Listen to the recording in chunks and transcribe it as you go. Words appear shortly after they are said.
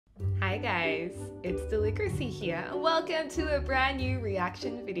Hi guys, it's Deligracy here and welcome to a brand new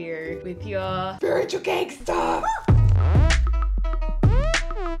reaction video with your spiritual gangster.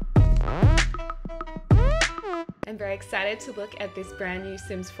 I'm very excited to look at this brand new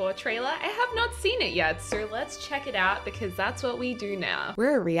Sims 4 trailer. I have not seen it yet, so let's check it out because that's what we do now.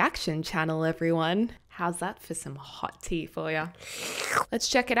 We're a reaction channel, everyone. How's that for some hot tea for you? Let's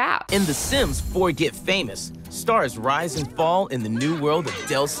check it out. In The Sims 4 Get Famous, stars rise and fall in the new world of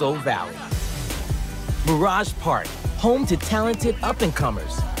Del Sol Valley. Mirage Park, home to talented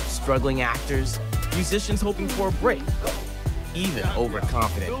up-and-comers, struggling actors, musicians hoping for a break, even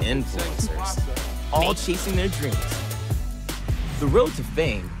overconfident influencers, all chasing their dreams. The road to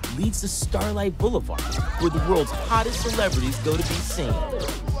fame leads to Starlight Boulevard, where the world's hottest celebrities go to be seen.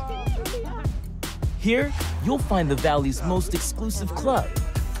 Here, you'll find the Valley's most exclusive club.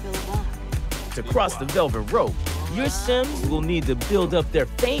 To cross the velvet rope, your Sims will need to build up their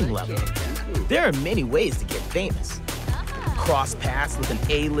fame level. There are many ways to get famous. Cross paths with an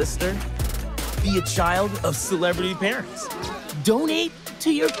A-lister, be a child of celebrity parents, donate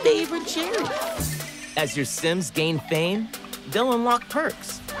to your favorite charity. As your Sims gain fame, they'll unlock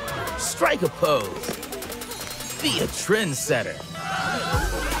perks. Strike a pose. Be a trendsetter.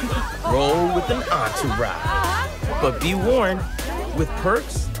 Roll with an entourage. But be warned, with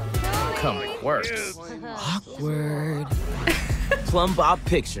perks come quirks. Awkward. Plum Bob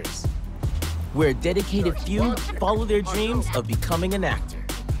Pictures, where a dedicated few follow their dreams of becoming an actor.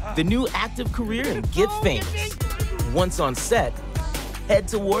 The new active career in Get Famous. Once on set, head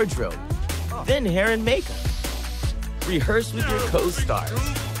to wardrobe, then hair and makeup. Rehearse with your co-stars.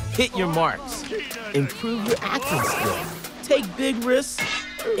 Hit your marks. Improve your acting skills. Take big risks,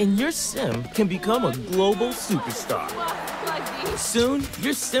 and your Sim can become a global superstar. Soon,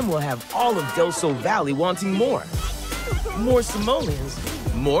 your Sim will have all of Del Sol Valley wanting more. More simoleons,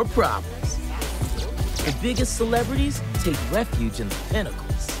 more problems. The biggest celebrities take refuge in the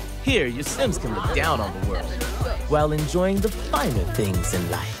pinnacles. Here, your Sims can look down on the world while enjoying the finer things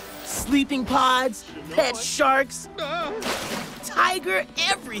in life. Sleeping pods, pet sharks, tiger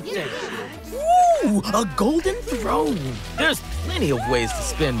everything. Woo! A golden throne. There's plenty of ways to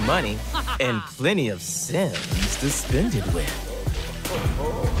spend money and plenty of Sims to spend it with.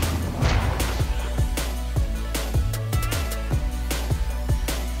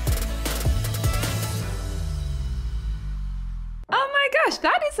 Gosh,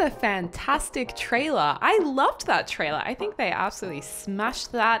 that is a fantastic trailer. I loved that trailer. I think they absolutely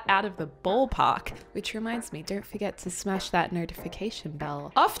smashed that out of the ballpark. Which reminds me, don't forget to smash that notification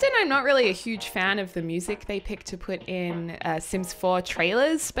bell. Often I'm not really a huge fan of the music they pick to put in Sims 4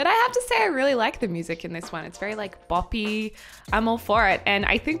 trailers, but I have to say I really like the music in this one. It's very like boppy. I'm all for it. And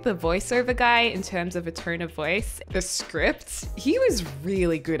I think the voiceover guy, in terms of a tone of voice, the script, he was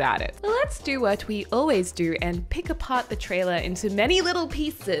really good at it. Well, let's do what we always do and pick apart the trailer into many little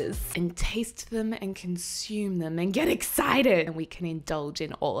pieces and taste them and consume them and get excited, and we can indulge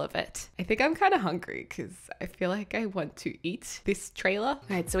in all of it. I think I'm kind of hungry because I feel like I want to eat this trailer. All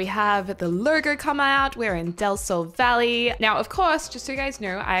right, so we have the logo come out. We're in Del Sol Valley. Now, of course, just so you guys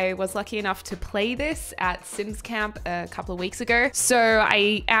know, I was lucky enough to play this at Sims Camp a couple of weeks ago. So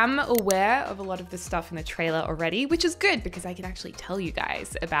I am aware of a lot of the stuff in the trailer already, which is good because I can actually tell you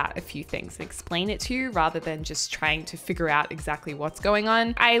guys about a few things and explain it to you rather than just trying to figure out exactly what's going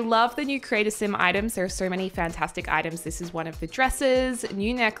on. I love the new Create a Sim items. There are so many fantastic items. This is one of the dresses,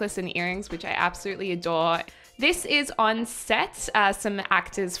 new necklace and earrings, which I absolutely adore. This is on set, some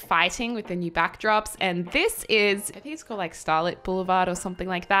actors fighting with the new backdrops, and this is, I think it's called like Starlight Boulevard or something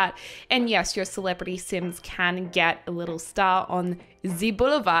like that. And yes, your celebrity Sims can get a little star on the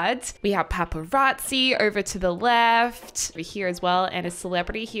boulevard. We have paparazzi over to the left, over here as well, and a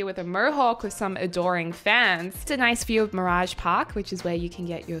celebrity here with a mohawk with some adoring fans. It's a nice view of Mirage Park, which is where you can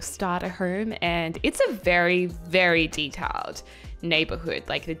get your starter home, and it's a very, very detailed neighborhood.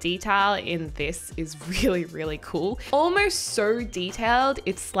 Like the detail in this is really, really cool. Almost so detailed,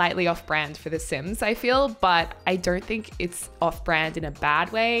 it's slightly off-brand for The Sims, I feel, but I don't think it's off-brand in a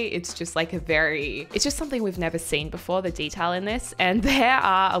bad way. It's just like it's just something we've never seen before, the detail in this. And there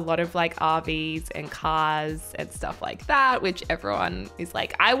are a lot of like RVs and cars and stuff like that, which everyone is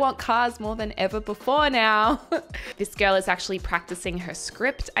like, I want cars more than ever before now. This girl is actually practicing her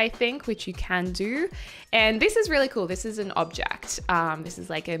script, I think, which you can do. And this is really cool. This is an object. This is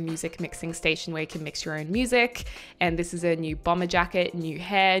like a music mixing station where you can mix your own music. And this is a new bomber jacket, new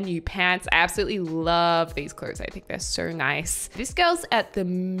hair, new pants. I absolutely love these clothes. I think they're so nice. This girl's at the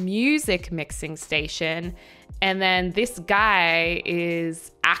music mixing station And then this guy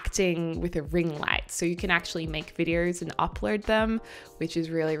is acting with a ring light. So you can actually make videos and upload them, which is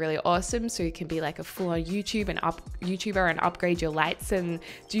really, really awesome. So you can be like a full-on YouTuber and upgrade your lights and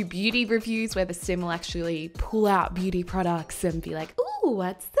do beauty reviews where the sim will actually pull out beauty products and be like, ooh,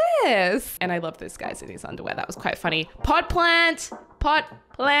 what's this? And I love this guy's in his underwear. That was quite funny. Pot plant.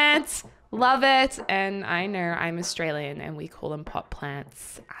 Love it. And I know I'm Australian and we call them pot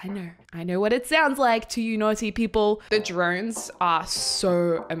plants. I know what it sounds like to you naughty people. The drones are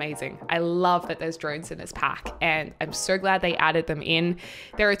so amazing. I love that there's drones in this pack and I'm so glad they added them in.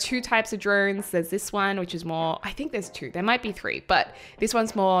 There are 2 types of drones. There's this one, which is more, I think there's 2, there might be 3, but this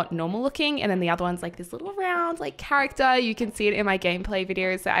one's more normal looking. And then the other one's like this little round like character. You can see it in my gameplay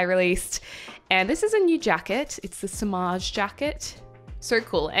videos that I released. And this is a new jacket. It's the Samaj jacket. So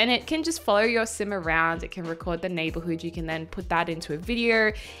cool. And it can just follow your sim around. It can record the neighborhood. You can then put that into a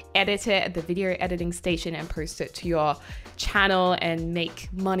video, edit it at the video editing station and post it to your channel and make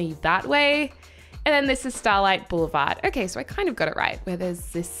money that way. And then this is Starlight Boulevard. Okay, so I kind of got it right, where there's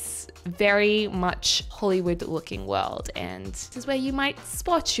this very much Hollywood looking world. And this is where you might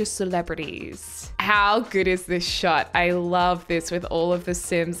spot your celebrities. How good is this shot? I love this with all of the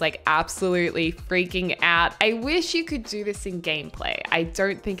sims like absolutely freaking out. I wish you could do this in gameplay. I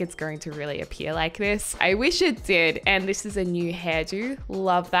don't think it's going to really appear like this. I wish it did. And this is a new hairdo.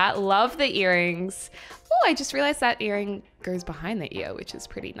 Love that. Love the earrings. Oh, I just realized that earring goes behind the ear, which is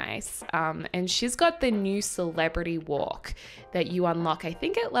pretty nice. And she's got the new celebrity walk that you unlock, I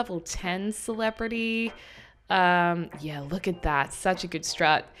think at level 10 celebrity. Yeah, look at that. Such a good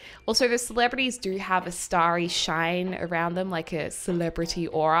strut. Also, the celebrities do have a starry shine around them, like a celebrity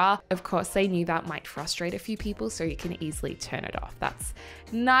aura. Of course, they knew that might frustrate a few people, so you can easily turn it off. That's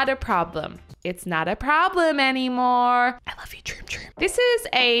not a problem. It's not a problem anymore. I love you, Troom Troom. This is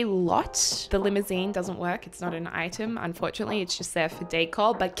a lot. The limousine doesn't work. It's not an item. Unfortunately, it's just there for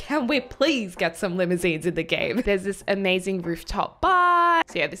decor, but can we please get some limousines in the game? There's this amazing rooftop bar.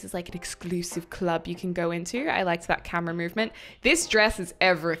 So yeah, this is like an exclusive club you can go into. I liked that camera movement. This dress is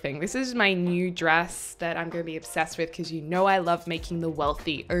everything. This is my new dress that I'm going to be obsessed with because you know I love making the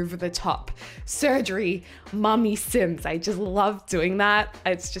wealthy, over the top, surgery, mummy sims. I just love doing that.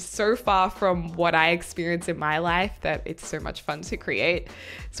 It's just so far from what I experience in my life that it's so much fun to create.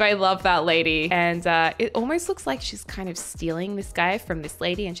 So I love that lady. And it almost looks like she's kind of stealing this guy from this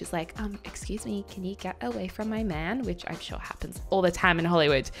lady. And she's like, excuse me, can you get away from my man? Which I'm sure happens all the time in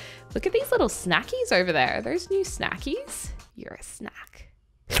Hollywood. Look at these little snackies over there. Are those new snackies? You're a snack.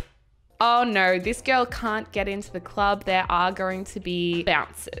 Oh no, this girl can't get into the club. There are going to be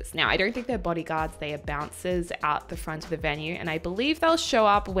bouncers. Now, I don't think they're bodyguards. They are bouncers out the front of the venue. And I believe they'll show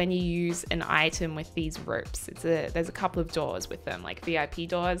up when you use an item with these ropes. There's a couple of doors with them, like VIP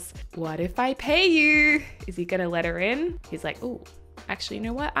doors. What if I pay you? Is he gonna let her in? He's like, ooh. Actually, you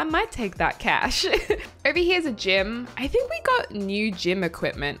know what? I might take that cash. Over here's a gym. I think we got new gym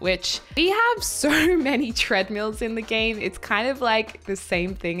equipment, which we have so many treadmills in the game. It's kind of like the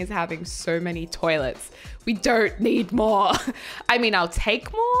same thing as having so many toilets. We don't need more. I mean, I'll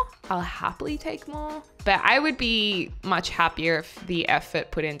take more. I'll happily take more. But I would be much happier if the effort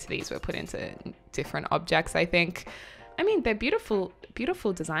put into these were put into different objects, I think. I mean, they're beautiful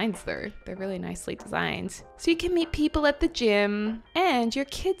designs though. They're really nicely designed. So you can meet people at the gym and your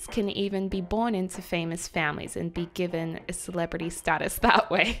kids can even be born into famous families and be given a celebrity status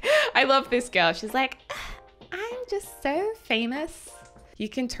that way. I love this girl. She's like, I'm just so famous. You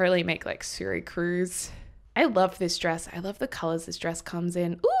can totally make like Suri Cruz. I love this dress. I love the colors this dress comes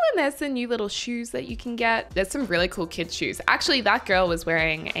in. Ooh, and there's the new little shoes that you can get. There's some really cool kids shoes. Actually, that girl was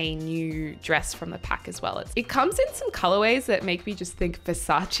wearing a new dress from the pack as well. It comes in some colorways that make me just think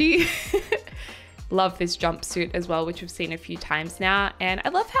Versace. Love this jumpsuit as well, which we've seen a few times now. And I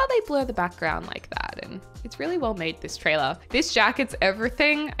love how they blur the background like that. And it's really well made, this trailer. This jacket's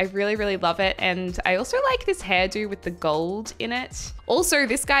everything. I really, really love it. And I also like this hairdo with the gold in it. Also,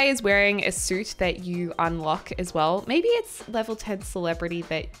 this guy is wearing a suit that you unlock as well. Maybe it's level 10 celebrity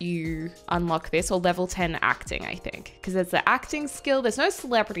that you unlock this, or level 10 acting, I think. Because there's the acting skill. There's no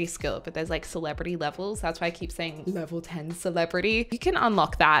celebrity skill, but there's like celebrity levels. That's why I keep saying level 10 celebrity. You can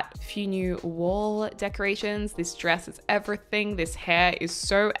unlock that. A few new wall decorations. This dress is everything. This hair is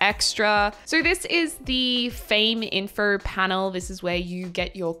so extra. So this is the the fame info panel. This is where you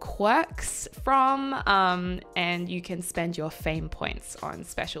get your quirks from, and you can spend your fame points on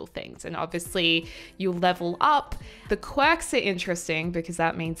special things. And obviously you level up. The quirks are interesting because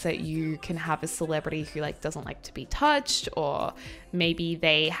that means that you can have a celebrity who like doesn't like to be touched, or maybe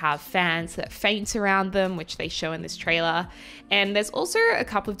they have fans that faint around them, which they show in this trailer. And there's also a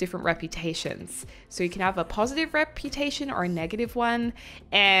couple of different reputations. So you can have a positive reputation or a negative one.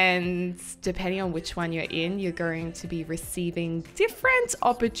 And depending on which one you're in, you're going to be receiving different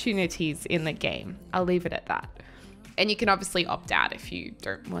opportunities in the game. I'll leave it at that. And you can obviously opt out if you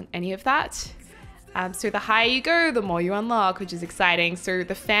don't want any of that. So the higher you go, the more you unlock, which is exciting. So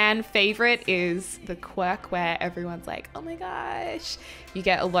the fan favorite is the quirk where everyone's like, oh my gosh. You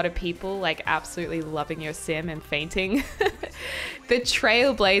get a lot of people like absolutely loving your sim and fainting. The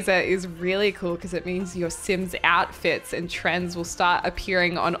Trailblazer is really cool because it means your sim's outfits and trends will start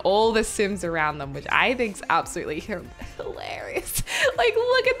appearing on all the sims around them, which I think is absolutely hilarious. Like,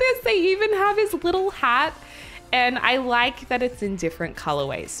 look at this. They even have his little hat. And I like that it's in different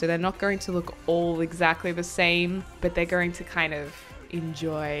colorways. So they're not going to look all exactly the same, but they're going to kind of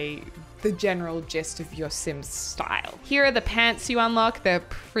enjoy the general gist of your Sim's style. Here are the pants you unlock. They're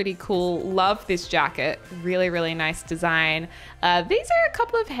pretty cool. Love this jacket. Really, really nice design. These are a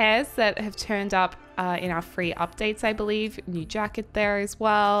couple of hairs that have turned up in our free updates, I believe. New jacket there as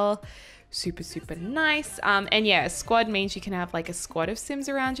well. Super, super nice. And yeah, a squad means you can have like a squad of sims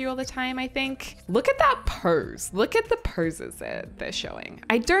around you all the time, I think. Look at that pose. Look at the poses they're showing.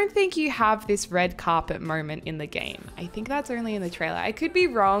 I don't think you have this red carpet moment in the game. I think that's only in the trailer. I could be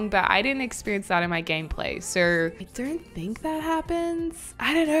wrong, but I didn't experience that in my gameplay. So I don't think that happens.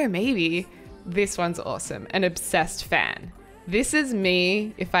 I don't know, maybe. This one's awesome. An obsessed fan. This is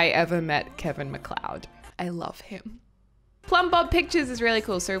me if I ever met Kevin MacLeod. I love him. Plum Bob Pictures is really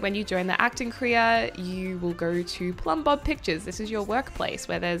cool. So when you join the acting career, you will go to Plum Bob Pictures. This is your workplace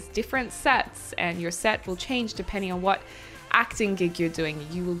where there's different sets and your set will change depending on what acting gig you're doing.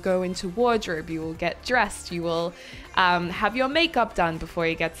 You will go into wardrobe, you will get dressed, you will have your makeup done before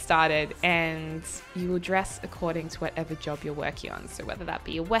you get started, and you will dress according to whatever job you're working on. So whether that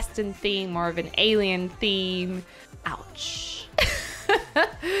be a Western theme or of an alien theme, ouch.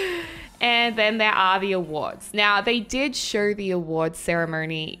 And then there are the awards. Now, they did show the award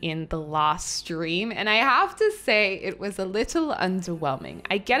ceremony in the last stream, and I have to say it was a little underwhelming.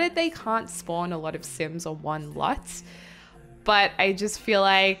 I get it, they can't spawn a lot of sims on one lot, but I just feel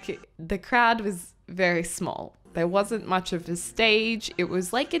like the crowd was very small. There wasn't much of a stage. It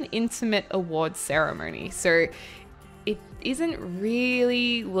was like an intimate award ceremony. So it isn't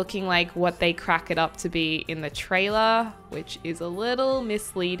really looking like what they crack it up to be in the trailer, which is a little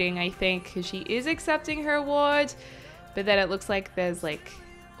misleading, I think, because she is accepting her award, but then it looks like there's like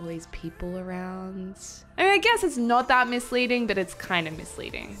all these people around. I mean, I guess it's not that misleading, but it's kind of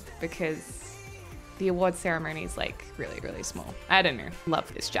misleading because the award ceremony is like really, really small. I don't know.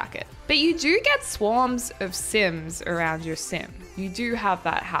 Love this jacket. But you do get swarms of sims around your sim. You do have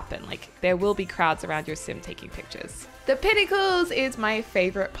that happen. Like there will be crowds around your sim taking pictures. The Pinnacles is my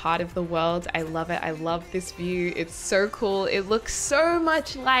favorite part of the world. I love it. I love this view. It's so cool. It looks so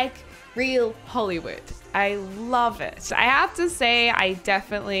much like real Hollywood. I love it. I have to say, I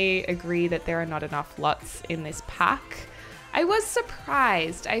definitely agree that there are not enough lots in this pack. I was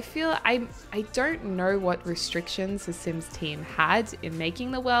surprised. I feel I don't know what restrictions the Sims team had in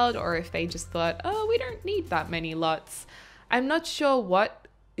making the world, or if they just thought, oh, we don't need that many lots. I'm not sure what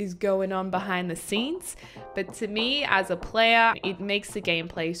is going on behind the scenes, but to me as a player, it makes the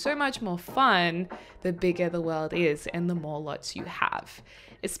gameplay so much more fun the bigger the world is and the more lots you have.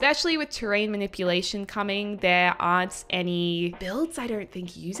 Especially with terrain manipulation coming, there aren't any builds, I don't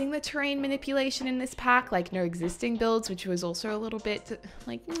think, using the terrain manipulation in this pack, like no existing builds, which was also a little bit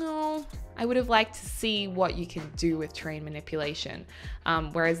like, no. I would have liked to see what you can do with terrain manipulation,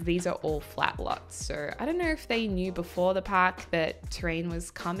 whereas these are all flat lots. So I don't know if they knew before the pack that terrain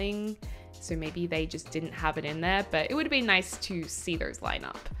was coming, so maybe they just didn't have it in there, but it would have been nice to see those line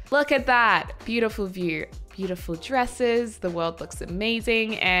up. Look at that, beautiful view, beautiful dresses, the world looks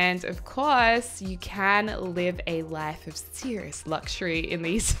amazing, and of course, you can live a life of serious luxury in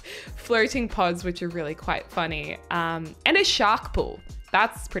these floating pods, which are really quite funny, and a shark pool.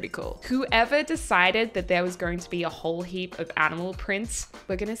 That's pretty cool. Whoever decided that there was going to be a whole heap of animal prints,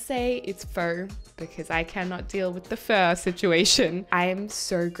 we're gonna say it's fur because I cannot deal with the fur situation. I am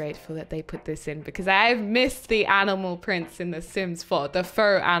so grateful that they put this in because I've missed the animal prints in The Sims 4, the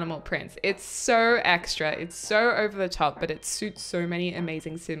fur animal prints. It's so extra, it's so over the top, but it suits so many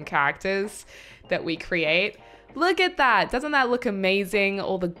amazing Sim characters that we create. Look at that. Doesn't that look amazing?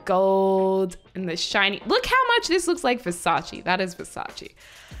 All the gold and the shiny. Look how much this looks like Versace. That is Versace.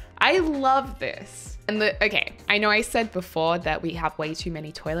 I love this. And okay, I know I said before that we have way too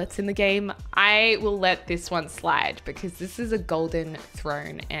many toilets in the game. I will let this one slide because this is a golden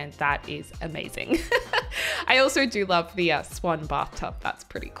throne and that is amazing. I also do love the swan bathtub. That's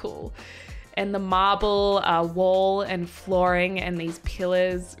pretty cool. And the marble wall and flooring and these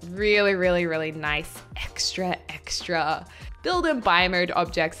pillars, really, really, really nice, extra build and buy mode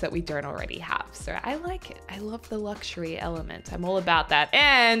objects that we don't already have. So I like it. I love the luxury element. I'm all about that.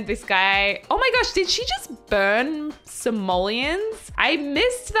 And this guy, oh my gosh, did she just burn simoleons? I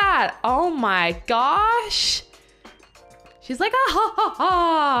missed that. Oh my gosh. She's like, ah, ha, ha,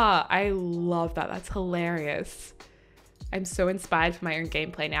 ha. I love that. That's hilarious. I'm so inspired for my own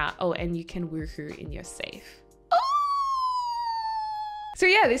gameplay now. Oh, and you can woohoo in your safe. So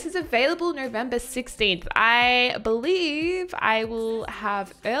yeah, this is available November 16th. I believe I will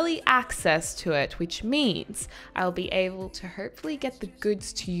have early access to it, which means I'll be able to hopefully get the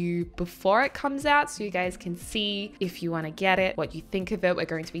goods to you before it comes out so you guys can see if you want to get it, what you think of it. We're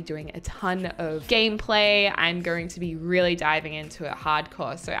going to be doing a ton of gameplay. I'm going to be really diving into it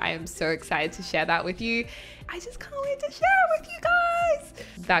hardcore. So I am so excited to share that with you. I just can't wait to share it with you guys.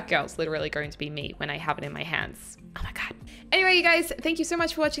 That girl's literally going to be me when I have it in my hands. Oh my God. Anyway, you guys, thank you so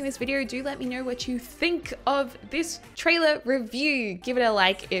much for watching this video. Do let me know what you think of this trailer review. Give it a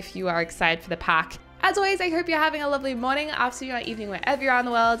like if you are excited for the pack. As always, I hope you're having a lovely morning, afternoon, or evening, wherever you are in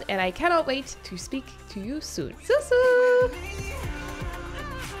the world, and I cannot wait to speak to you soon. Susu!